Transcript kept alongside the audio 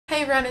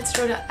everyone, it's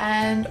Georgia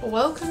and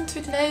welcome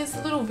to today's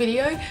little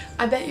video.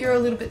 I bet you're a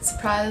little bit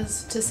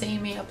surprised to see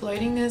me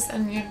uploading this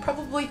and you're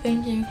probably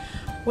thinking,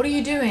 what are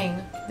you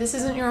doing? This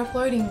isn't your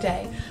uploading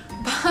day.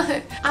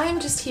 But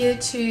I'm just here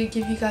to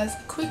give you guys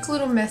a quick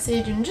little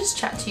message and just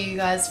chat to you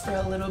guys for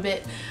a little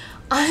bit.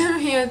 I'm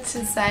here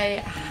to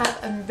say have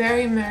a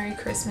very Merry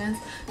Christmas.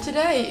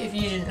 Today, if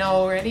you didn't know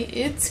already,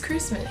 it's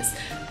Christmas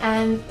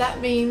and that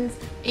means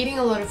eating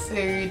a lot of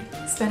food,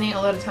 spending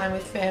a lot of time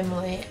with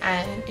family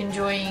and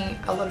enjoying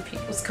a lot of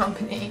people's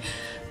company,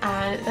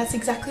 and that's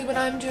exactly what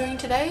I'm doing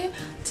today.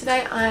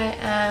 Today I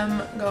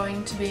am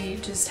going to be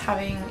just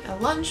having a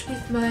lunch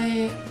with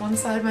my one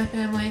side of my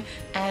family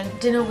and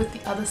dinner with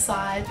the other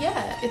side.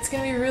 Yeah, it's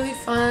gonna be really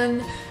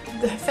fun.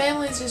 The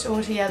family's just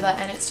all together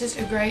and it's just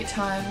a great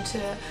time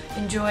to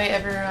enjoy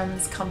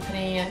everyone's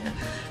company and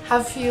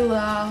have a few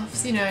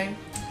laughs, you know,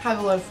 have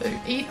a lot of food,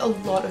 eat a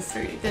lot of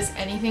food. If there's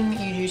anything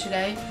that you do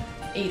today,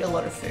 eat a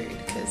lot of food,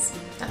 because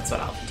that's what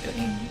I'll be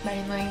doing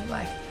mainly.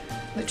 Like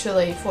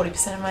literally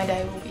 40% of my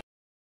day will be